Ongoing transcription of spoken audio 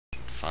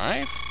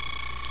5?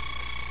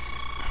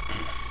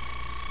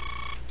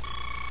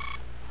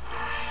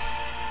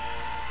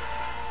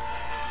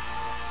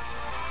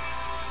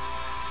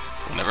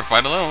 We'll never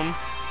fight alone.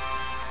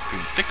 Through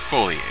the thick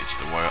foliage,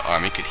 the royal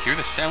army could hear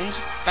the sounds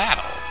of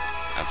battle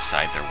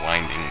outside their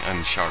winding,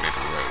 uncharted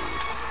road.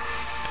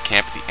 A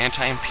camp of the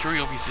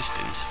anti-imperial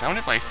resistance,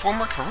 founded by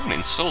former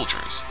Caronin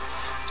soldiers,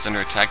 was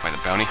under attack by the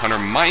bounty hunter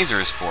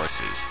Mizer's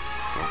forces,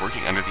 who were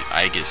working under the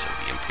aegis of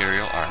the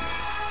imperial army.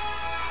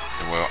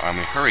 The royal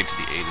army hurried to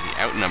the aid of the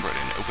outnumbered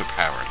and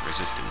overpowered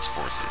resistance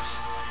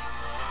forces.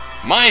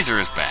 Mizer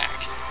is back!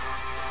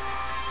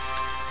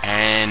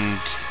 And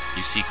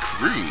you see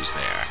Cruz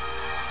there.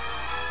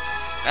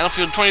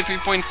 Battlefield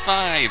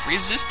 23.5,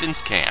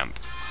 Resistance Camp.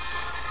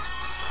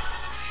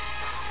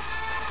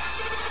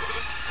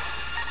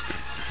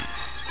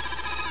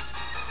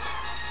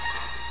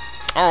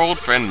 Our old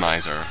friend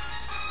Mizer.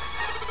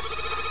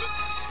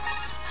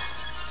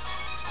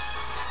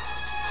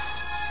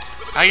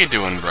 How you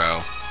doing,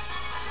 bro?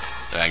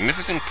 The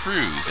magnificent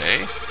Cruz,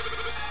 eh?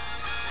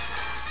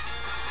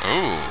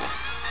 Oh.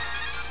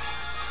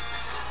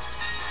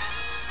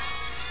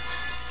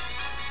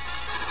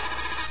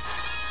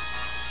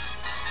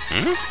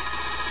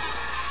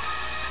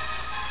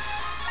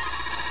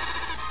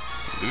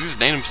 His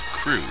name's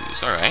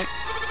Cruz, alright.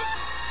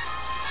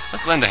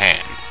 Let's lend a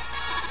hand.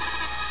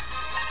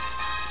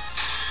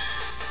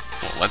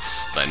 Well,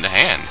 let's lend a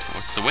hand.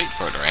 What's the wait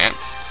for, Durant?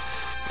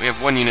 We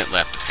have 1 unit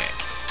left to pick.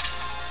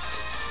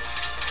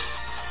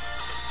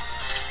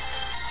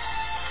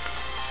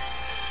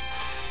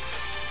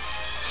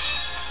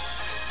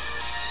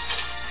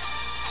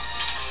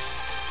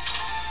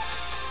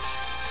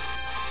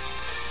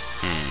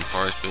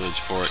 Forest Village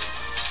Fort.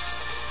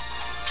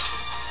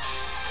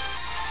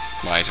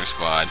 Mizer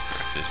squad,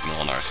 this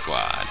Milinar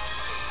squad.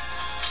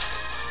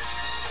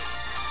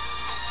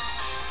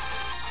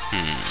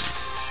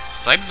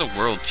 Site of the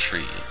World Tree.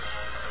 I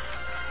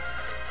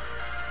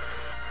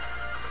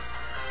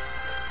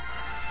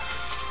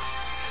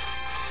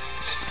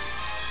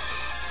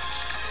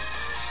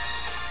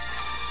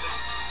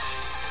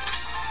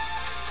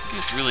think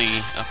it's really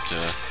up to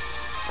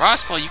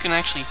Roswell. You can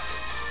actually.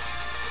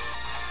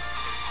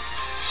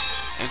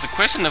 There's a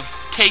question of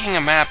taking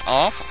a map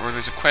off, or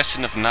there's a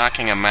question of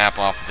knocking a map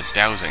off the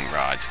dowsing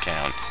rods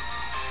count.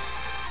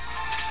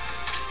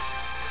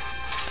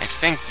 I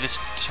think this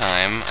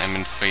time I'm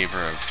in favor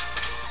of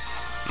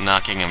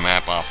knocking a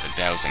map off the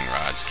dowsing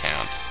rods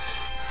count.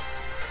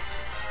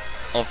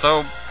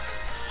 Although...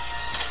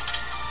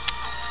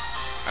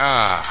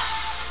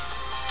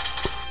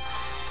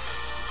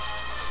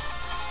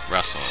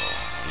 Russell,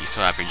 you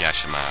still have your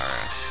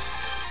Yashimaru.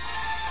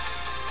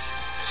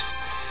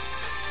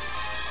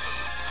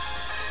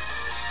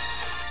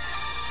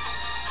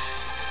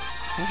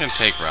 We're gonna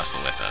take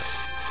Russell with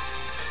us.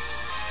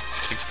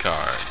 6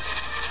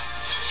 cards.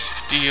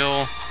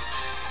 Steel.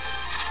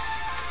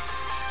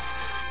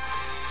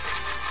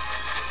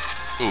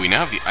 Ooh, we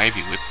now have the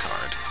Ivy Whip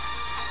card.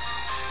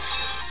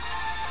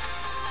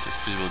 Just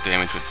physical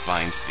damage with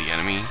vines to the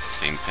enemy.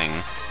 Same thing.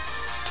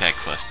 Attack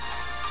plus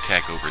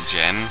attack over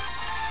gen.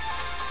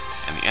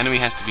 And the enemy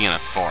has to be in a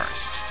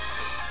forest.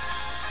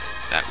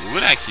 That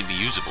would actually be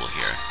usable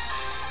here.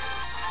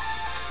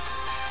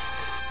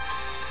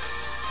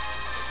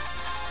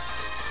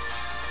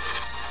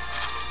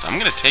 So I'm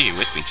gonna take it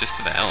with me just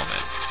for the hell of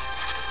it.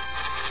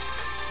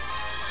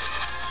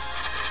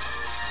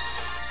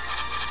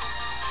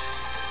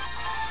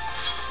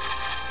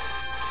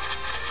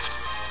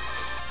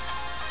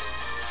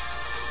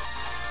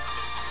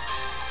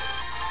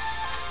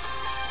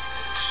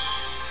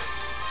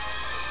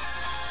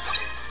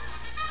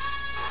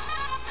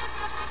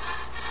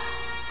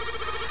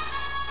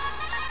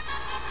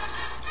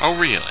 Oh,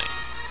 really?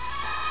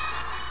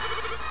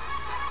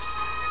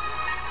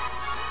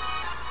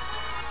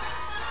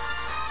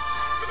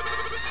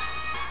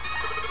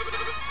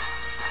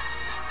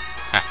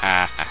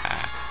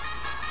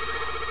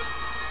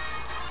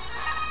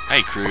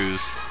 Hey,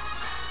 Cruz.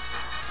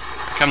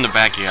 I come to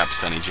back you up,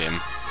 Sonny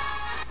Jim.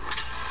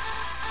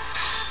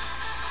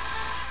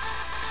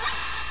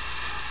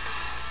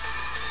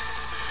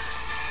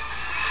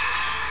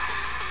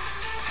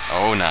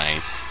 Oh,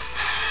 nice.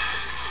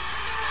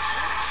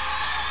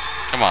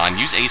 Come on,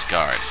 use Ace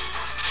Guard.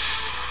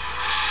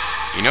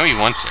 You know you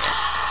want to.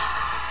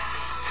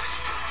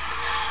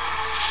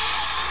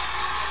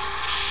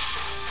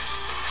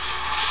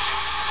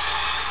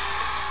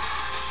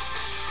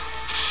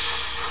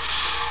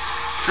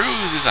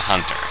 Cruz is a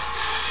hunter.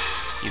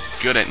 He's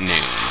good at noon.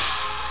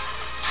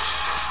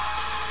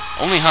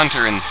 Only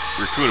hunter and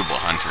recruitable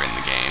hunter in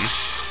the game.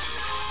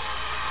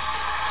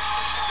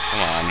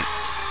 Come on.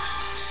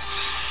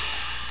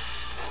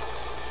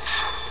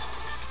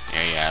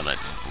 Yeah, let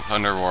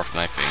thunder roar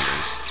from my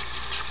fingers.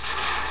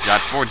 He's got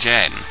 4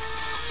 gen,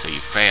 so you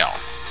fail.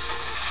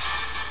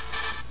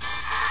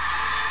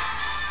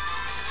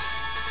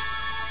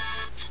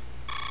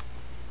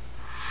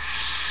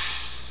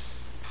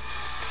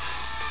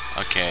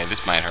 Okay,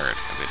 this might hurt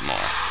a bit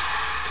more.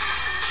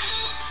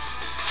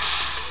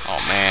 Oh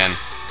man.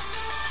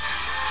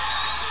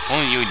 If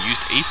only you had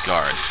used Ace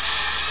Guard.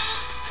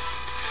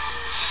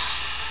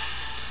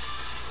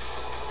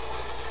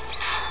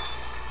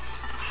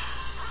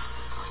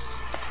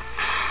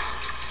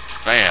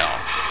 Fail.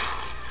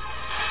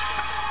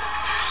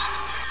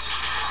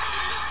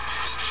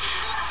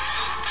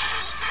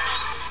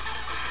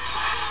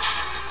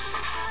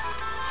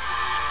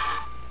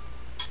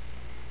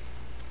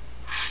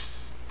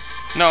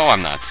 No,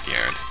 I'm not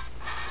scared.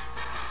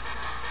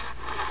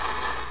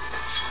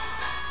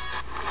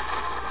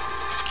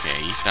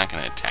 Okay, he's not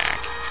gonna attack.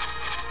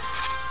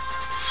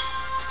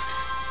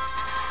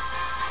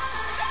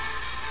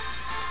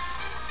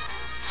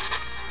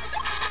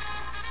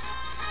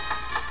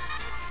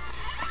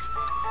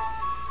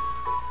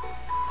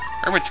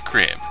 Hermit's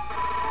Crib.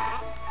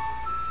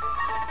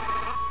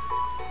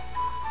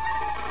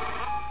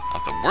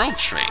 Of the World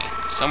Tree.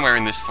 Somewhere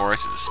in this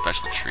forest is a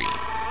special tree.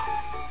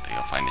 There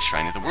you'll find a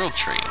shrine of the World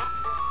Tree.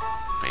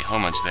 Pay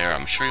homage there,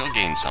 I'm sure you'll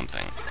gain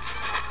something.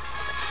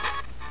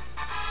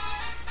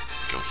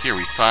 Go here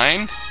we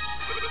find...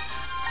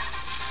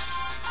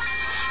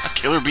 a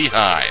killer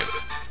beehive.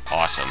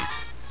 Awesome.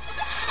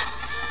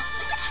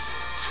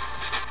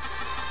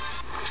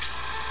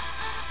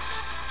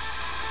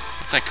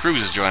 Looks like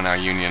Cruz has joined our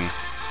union.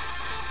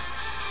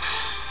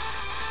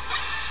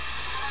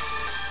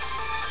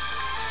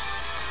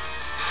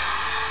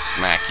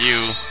 Smack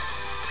you.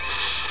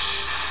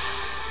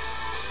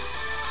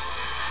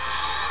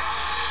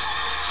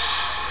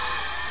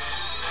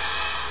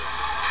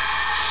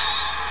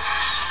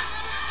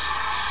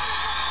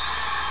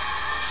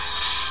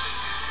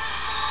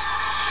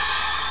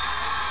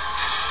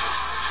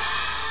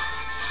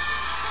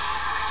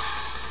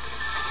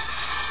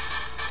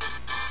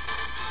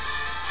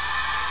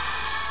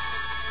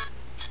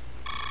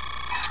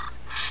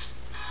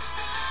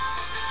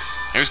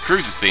 Here's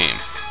Cruz's theme.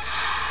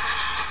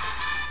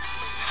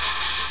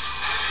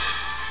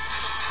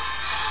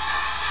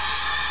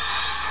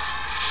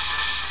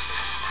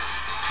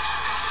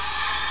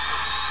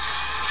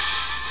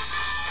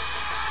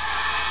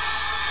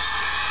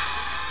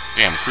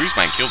 Damn, Cruz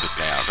might kill this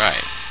guy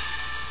outright.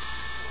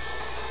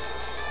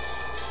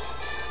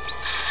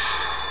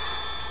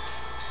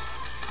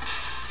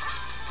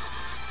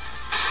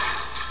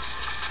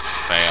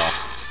 Fail.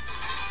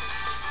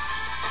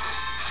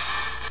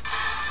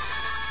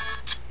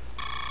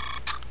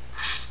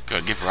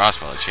 Good, give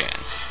Roswell a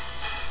chance.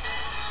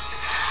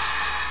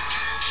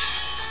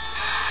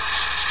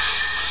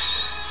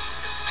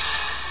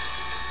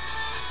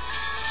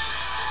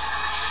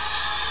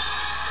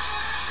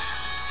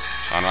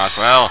 Come on,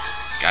 Roswell.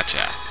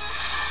 Gotcha.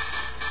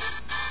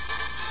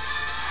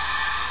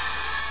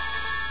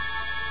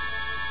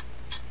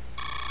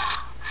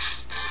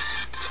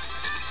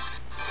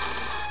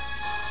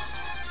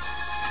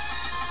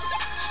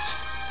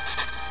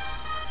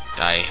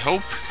 I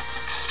hope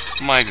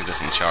Mizer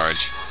doesn't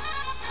charge.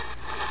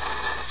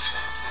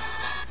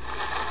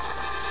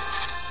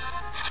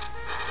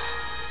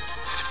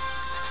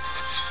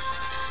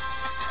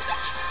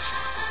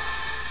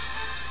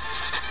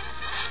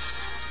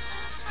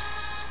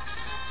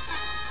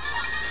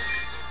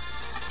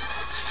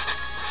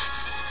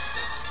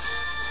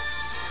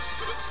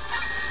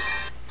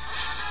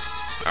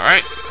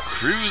 Alright,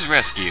 Cruz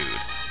rescued.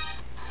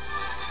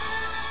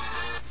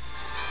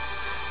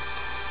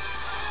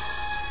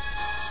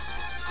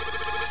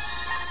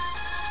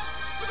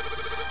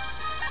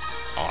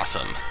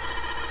 Awesome.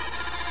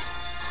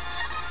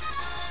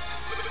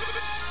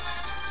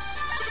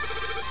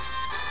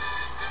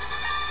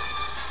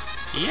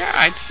 Yeah,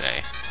 I'd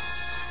say.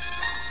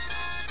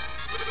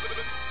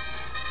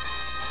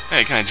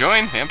 Hey, can I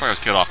join? The Empire's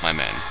killed off my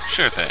men.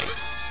 Sure thing.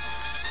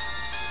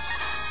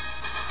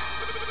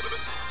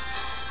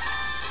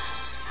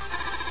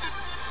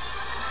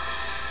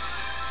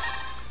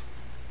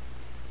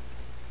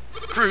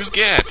 Cruz,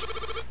 get!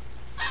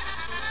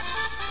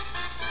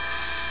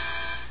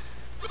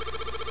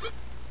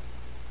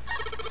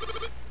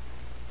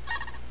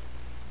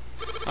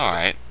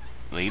 Alright,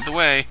 lead the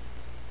way.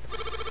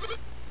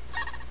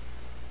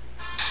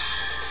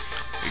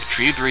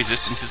 Retrieve the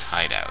Resistance's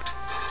hideout.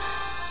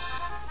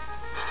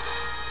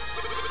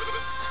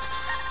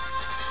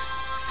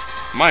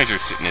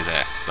 Mizer's sitting his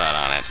butt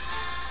on it.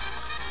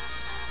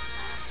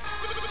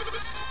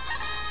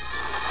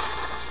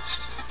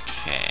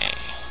 Okay.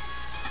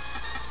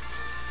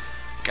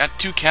 Got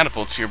 2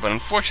 catapults here, but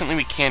unfortunately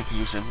we can't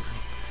use them.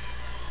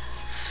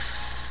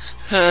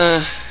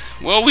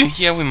 Well,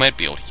 we might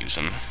be able to use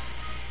them.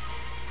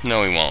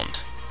 No, we won't.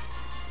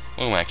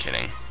 What am I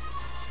kidding?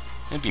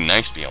 It'd be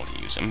nice to be able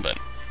to use them, but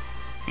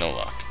no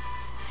luck.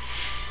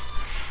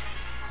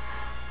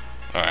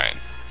 Alright.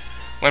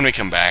 When we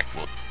come back,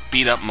 we'll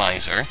beat up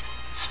Mizer,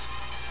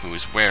 who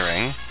is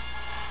wearing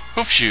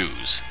hoof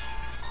shoes.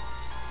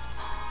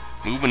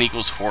 Movement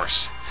equals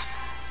horse.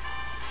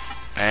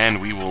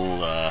 And we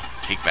will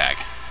take back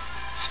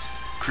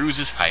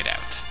Cruz's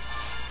hideout.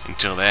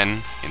 Until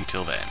then.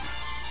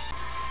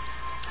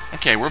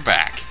 Okay, we're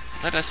back.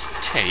 Let us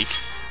take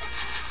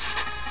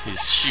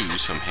his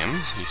shoes from him.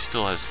 He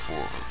still has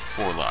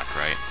 4 luck,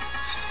 right?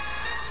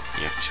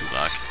 You have 2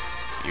 luck.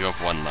 You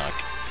have 1 luck.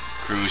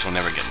 Cruz will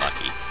never get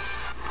lucky.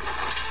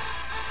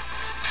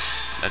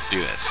 Let's do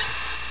this.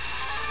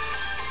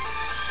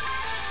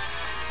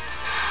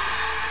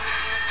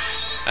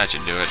 That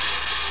should do it.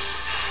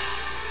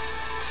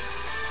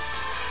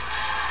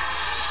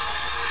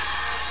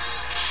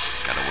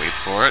 Gotta wait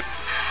for it.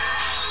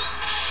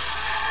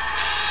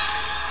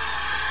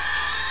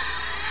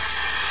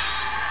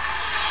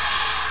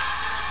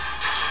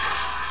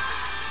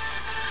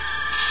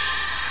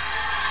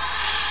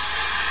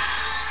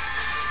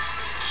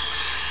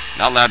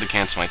 Not allowed to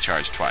cancel my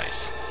charge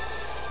twice.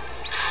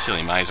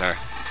 Silly Mizer.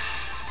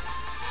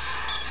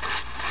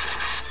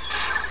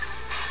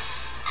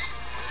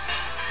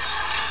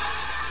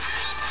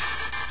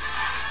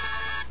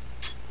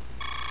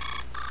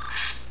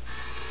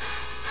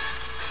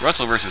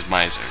 Russell versus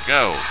Mizer.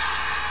 Go!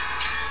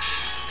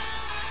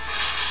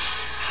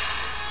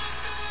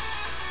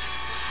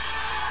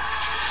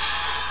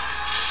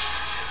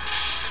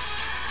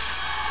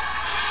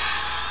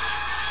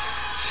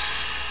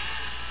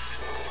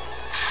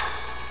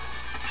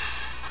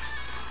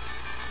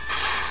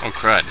 Oh,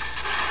 crud.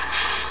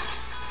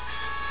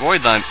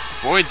 Void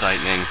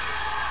Lightning.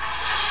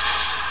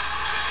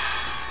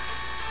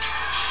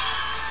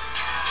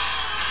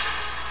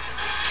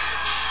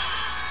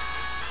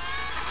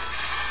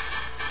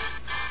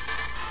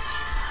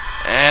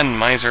 And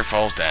Mizer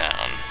falls down.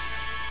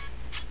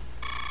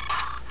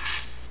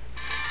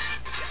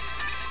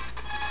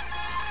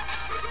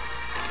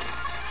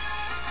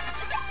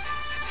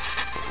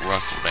 Put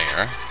Russell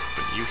there,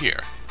 put you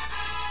here.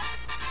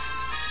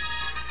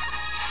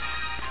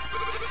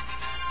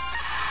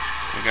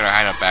 We got our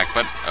hideout back,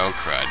 but oh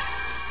crud.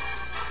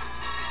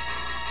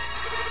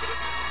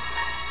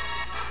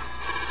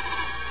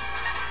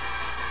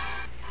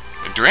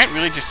 Did Durant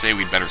really just say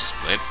we'd better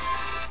split?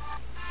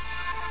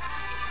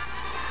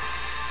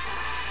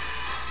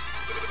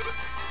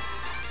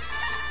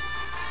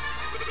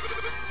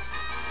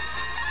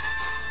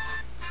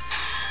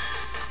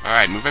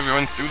 Alright, move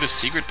everyone through the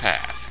secret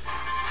path.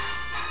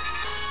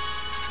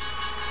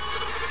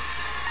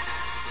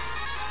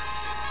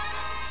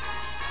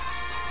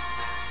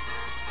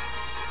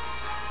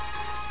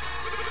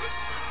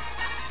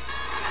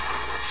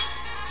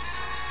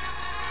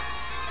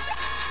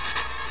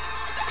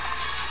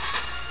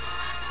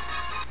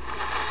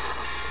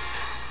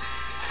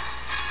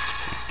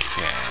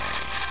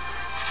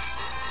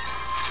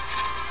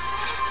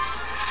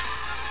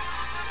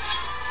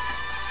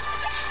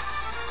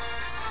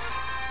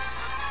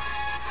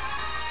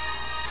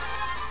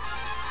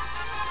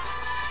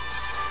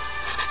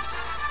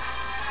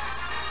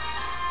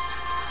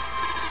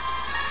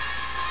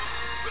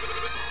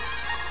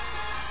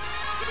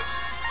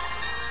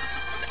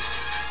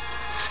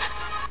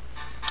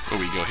 Where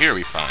we go here,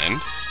 we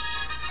find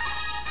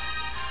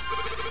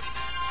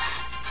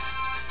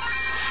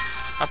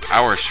a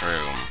power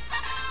shroom.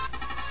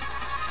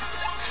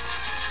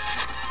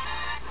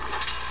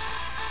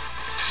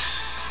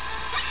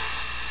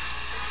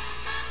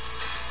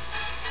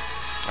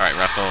 Alright,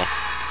 Russell.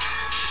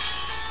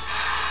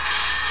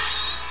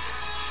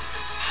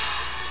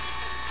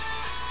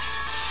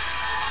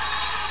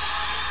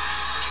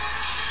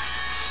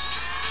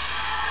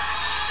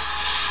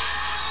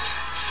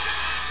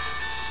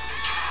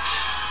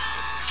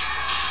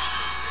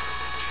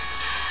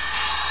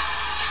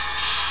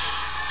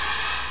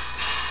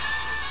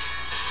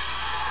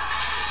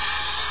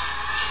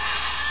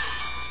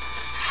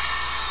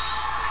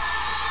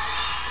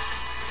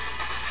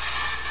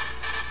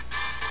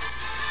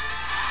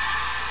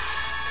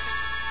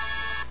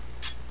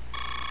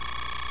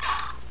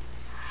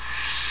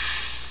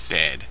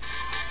 Dead.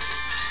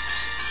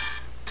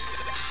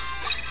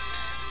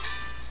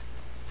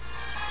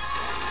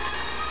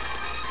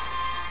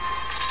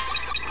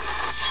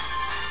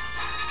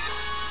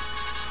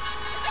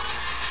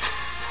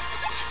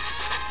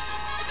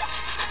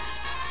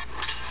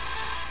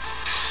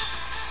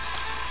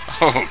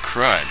 Oh,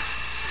 crud.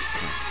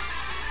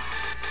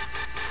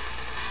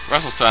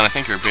 Russell-san, I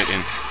think you're a bit in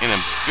a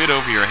bit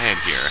over your head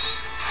here.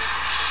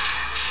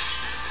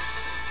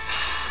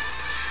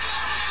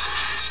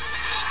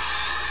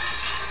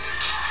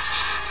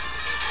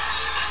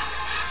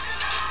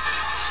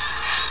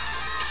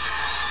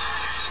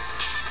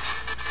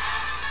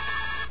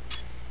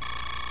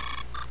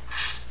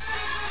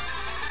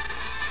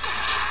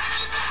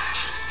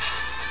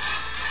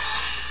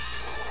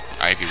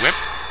 Ivy Whip,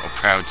 O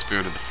proud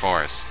spirit of the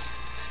forest.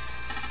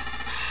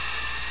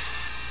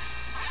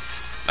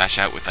 Lash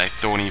out with thy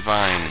thorny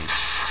vines.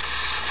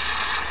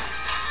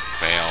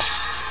 Fail.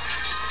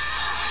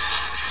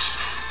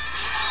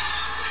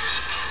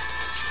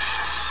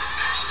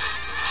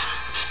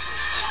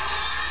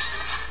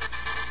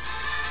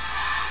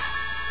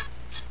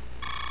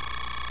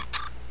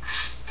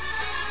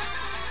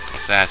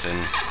 Assassin.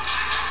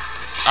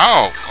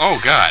 Oh!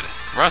 Oh god!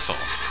 Russell.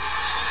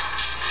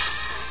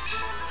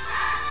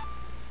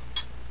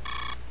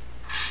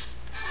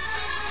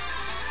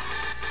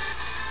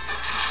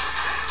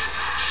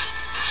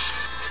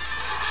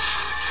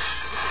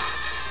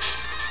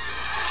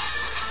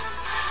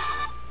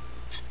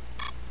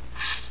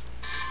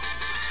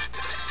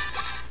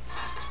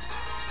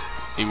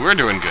 You were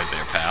doing good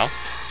there, pal.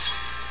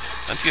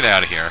 Let's get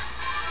out of here.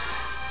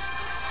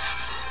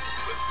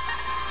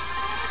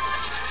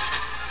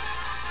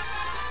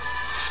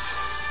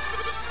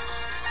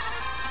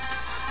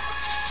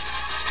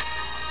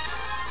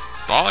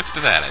 Bollocks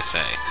to that, I say.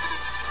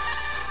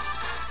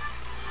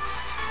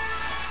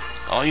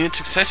 All units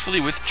successfully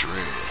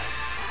withdrew.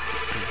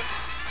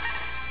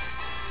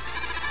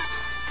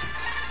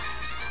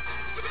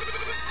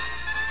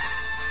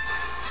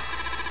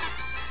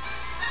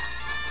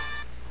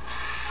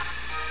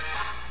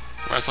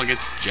 Russell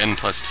gets Gen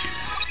 +2.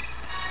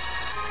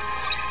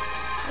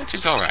 Which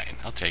is alright,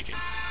 I'll take it.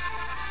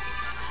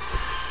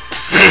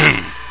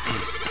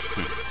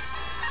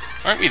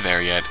 Aren't we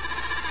there yet?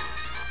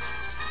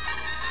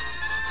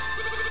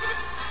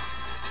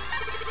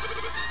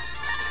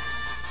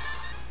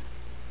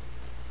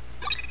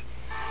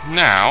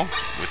 Now,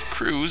 with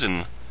Cruz in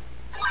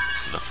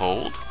the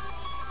fold,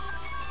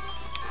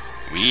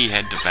 we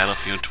head to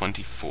Battlefield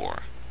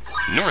 24,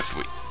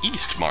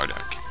 northeast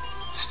Marduk.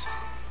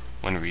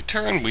 When we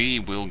return, we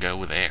will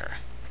go there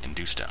and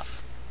do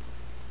stuff.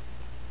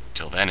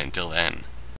 Until then.